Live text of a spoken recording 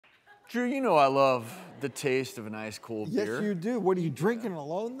Drew, you know I love the taste of a nice cold beer. Yes, you do. What are you drinking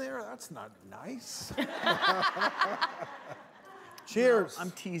alone there? That's not nice. Cheers.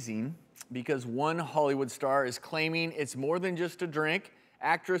 I'm teasing because one Hollywood star is claiming it's more than just a drink.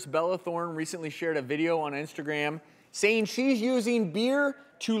 Actress Bella Thorne recently shared a video on Instagram saying she's using beer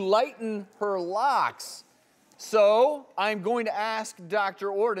to lighten her locks. So I'm going to ask Dr.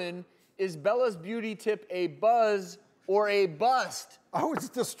 Ordon, is Bella's beauty tip a buzz or a bust? I was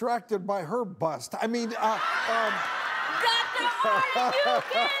distracted by her bust. I mean, Dr. Ordon, you can't say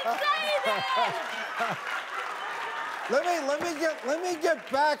that!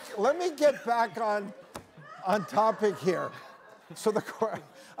 Let me get back on topic here. So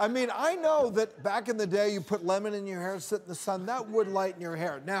I mean, I know that back in the day you put lemon in your hair, sit in the sun, that would lighten your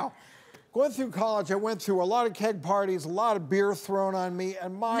hair. Now, going through college, I went through a lot of keg parties, a lot of beer thrown on me,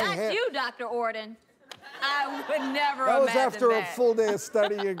 and my hair... Not you, Dr. Ordon. I would never That was imagine after that. a full day of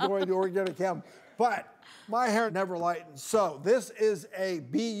studying and going to organic chem. But my hair never lightened. So this is a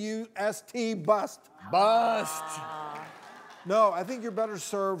B-U-S-T bust. Bust. No, I think you're better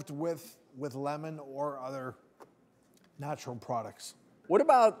served with lemon or other natural products. What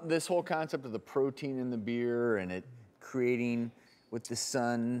about this whole concept of the protein in the beer and it creating, with the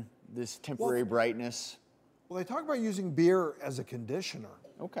sun, this temporary brightness? Well, they talk about using beer as a conditioner.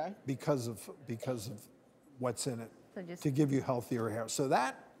 Okay. Because of what's in it, So just to give you healthier hair. So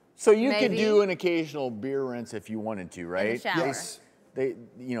you could Maybe. do an occasional beer rinse if you wanted to, right? In the shower. Yes. They,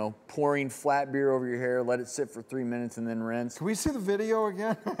 you know, pouring flat beer over your hair, let it sit for 3 minutes and then rinse. Can we see the video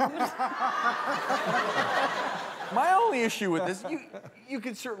again? My only issue with this, you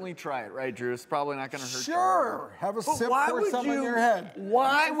could certainly try it, right, Drew? It's probably not going to hurt. Sure. Have a sip, pour some in your head.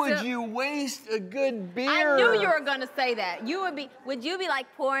 Why would you waste a good beer? I knew you were gonna say that. Would you be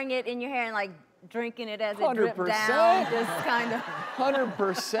like pouring it in your hair and like drinking it as it dripped down? Just kind of.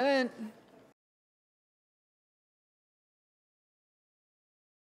 100%.